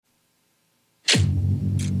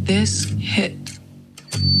This hit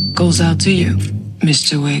goes out to you,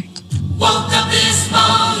 Mr. Wick. Woke up this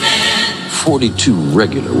morning. 42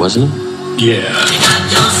 regular, wasn't it? Yeah. You got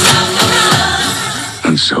yourself a gun.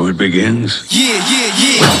 And so it begins. Yeah.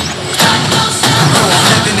 Got yourself a gun.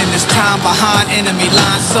 Living in this time behind enemy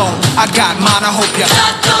lines, so I got mine. I hope you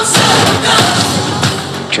Got yourself a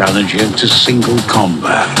gun. Challenge you to single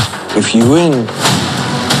combat. If you win,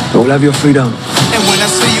 you'll have your freedom. And when I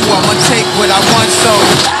see you, I'ma take what I want, so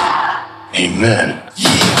Amen.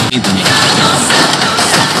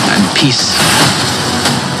 And peace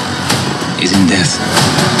is in death.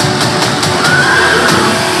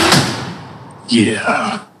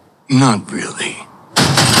 Yeah. Not really.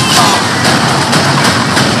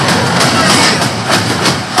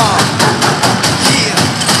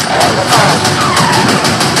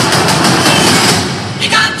 You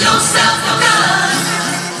got yourself a gun.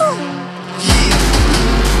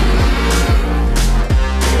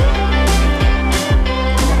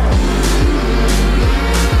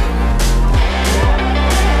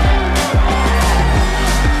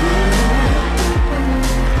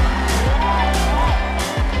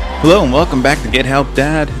 Hello and welcome back to Get Help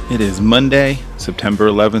Dad. It is Monday, September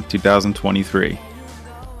 11th, 2023.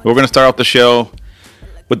 We're going to start off the show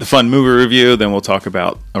with the fun movie review, then we'll talk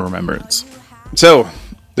about a remembrance. So,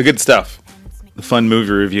 the good stuff. The fun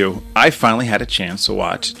movie review. I finally had a chance to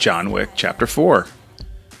watch John Wick Chapter 4.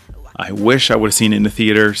 I wish I would have seen it in the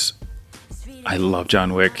theaters. I love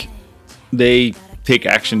John Wick. They take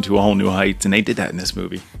action to a whole new heights, and they did that in this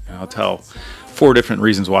movie. And I'll tell 4 different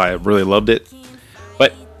reasons why I really loved it.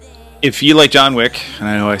 But if you like John Wick, and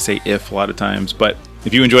I know I say if a lot of times, but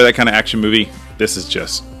if you enjoy that kind of action movie, this is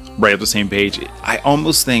just right up the same page. I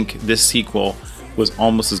almost think this sequel was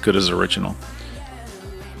almost as good as the original,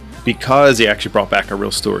 because he actually brought back a real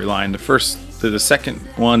storyline. The second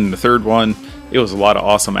one, and the third one, it was a lot of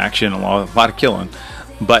awesome action, a lot of killing,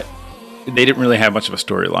 but they didn't really have much of a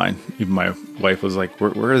storyline. Even my wife was like,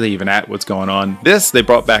 where are they even at? What's going on? They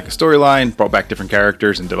brought back a storyline, brought back different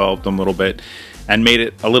characters and developed them a little bit and made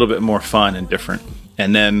it a little bit more fun and different.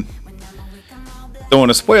 And then, don't want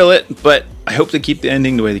to spoil it, but I hope they keep the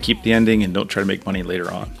ending the way they keep the ending and don't try to make money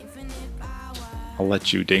later on. I'll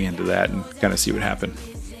let you dig into that and kind of see what happened.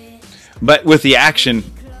 But with the action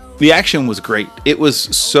was great. It was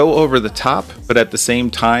so over the top, but at the same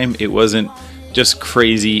time, it wasn't just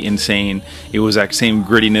crazy insane. It was that same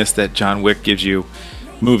grittiness that John Wick gives you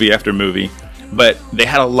movie after movie. But they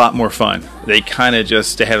had a lot more fun. They had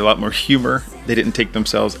a lot more humor. They didn't take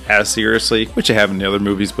themselves as seriously, which they have in the other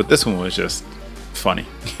movies, but this one was just funny.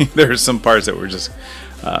 There's some parts that were just,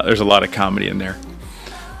 there's a lot of comedy in there.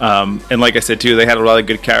 And like I said too, they had a lot of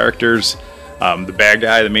good characters.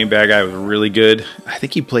 The main bad guy was really good. I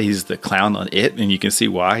think he plays the clown on It, and you can see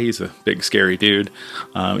why. He's a big, scary dude.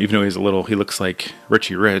 Even though he looks like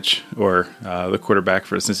Richie Rich, or the quarterback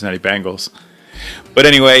for the Cincinnati Bengals. But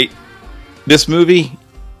anyway, this movie,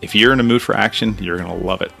 if you're in a mood for action, you're going to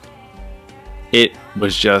love it. It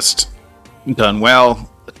was just done well.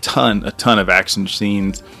 A ton of action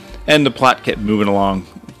scenes. And the plot kept moving along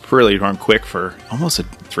really darn quick for almost a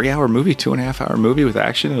 3-hour movie, 2.5-hour movie with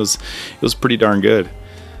action. It was pretty darn good.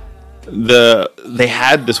 They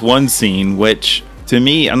had this one scene, which to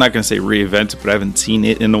me, I'm not going to say reinvent it, but I haven't seen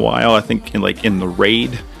it in a while. I think in The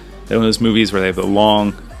Raid, one of those movies where they have the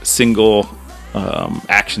long single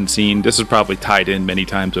action scene. This is probably tied in many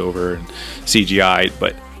times over and CGI'd,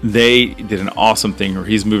 but they did an awesome thing where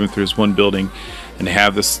he's moving through this one building and they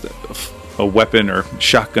have a weapon or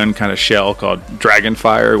shotgun kind of shell called Dragon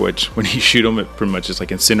Fire, which when you shoot them, it pretty much is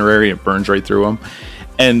like incendiary. It burns right through them.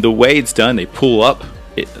 And the way it's done, they pull up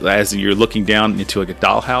as you're looking down into like a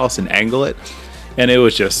dollhouse and angle it. And it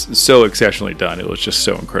was just so exceptionally done. It was just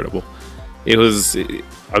so incredible. It was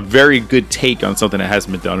a very good take on something that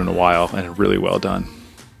hasn't been done in a while, and really well done.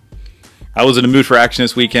 I was in the mood for action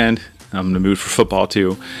this weekend. I'm in the mood for football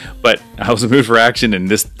too, but I was in the mood for action, and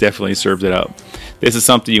this definitely served it up. This is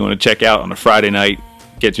something you want to check out on a Friday night,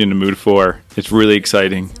 get you in the mood for. It's really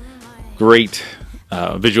exciting. Great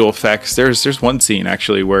visual effects. There's one scene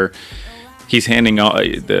actually where he's handing out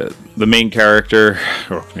the main character,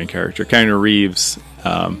 Keanu Reeves,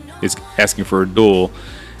 is asking for a duel,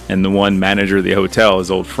 and the one manager of the hotel,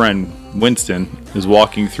 his old friend Winston, is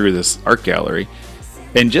walking through this art gallery.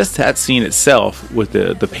 And just that scene itself, with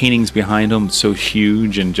the paintings behind him so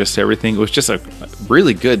huge and just everything, it was just a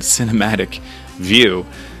really good cinematic view.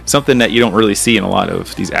 Something that you don't really see in a lot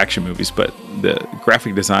of these action movies, but the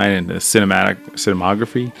graphic design and the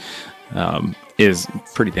cinematography is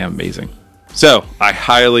pretty damn amazing. So I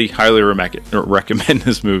highly recommend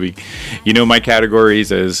this movie. You know my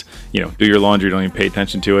categories as, do your laundry, don't even pay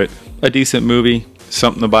attention to it. A decent movie,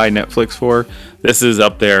 something to buy Netflix for. This is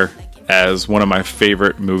up there as one of my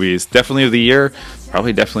favorite movies, definitely of the year.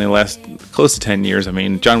 Probably definitely the last close to 10 years. I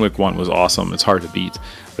mean, John Wick 1 was awesome. It's hard to beat.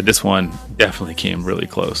 But this one definitely came really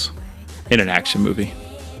close in an action movie.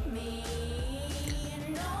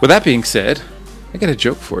 With that being said, I got a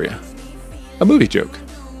joke for you. A movie joke.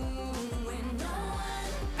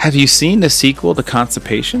 Have you seen the sequel to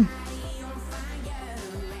Constipation?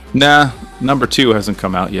 Nah, number 2 hasn't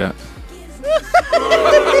come out yet.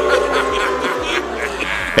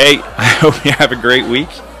 Hey, I hope you have a great week.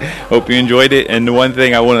 Hope you enjoyed it. And the one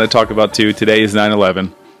thing I wanted to talk about too, today is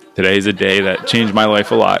 9/11. Today is a day that changed my life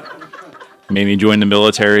a lot. Made me join the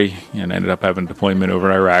military and ended up having a deployment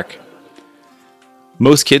over Iraq.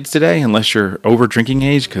 Most kids today, unless you're over drinking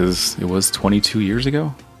age, because it was 22 years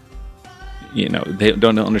ago, they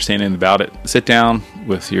don't understand anything about it. Sit down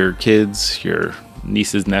with your kids, your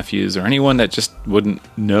nieces, nephews, or anyone that just wouldn't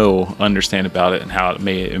understand about it and how it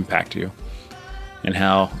may impact you and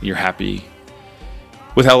how you're happy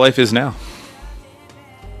with how life is now.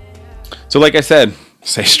 So like I said,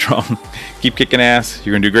 stay strong, keep kicking ass.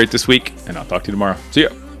 You're going to do great this week, and I'll talk to you tomorrow. See ya.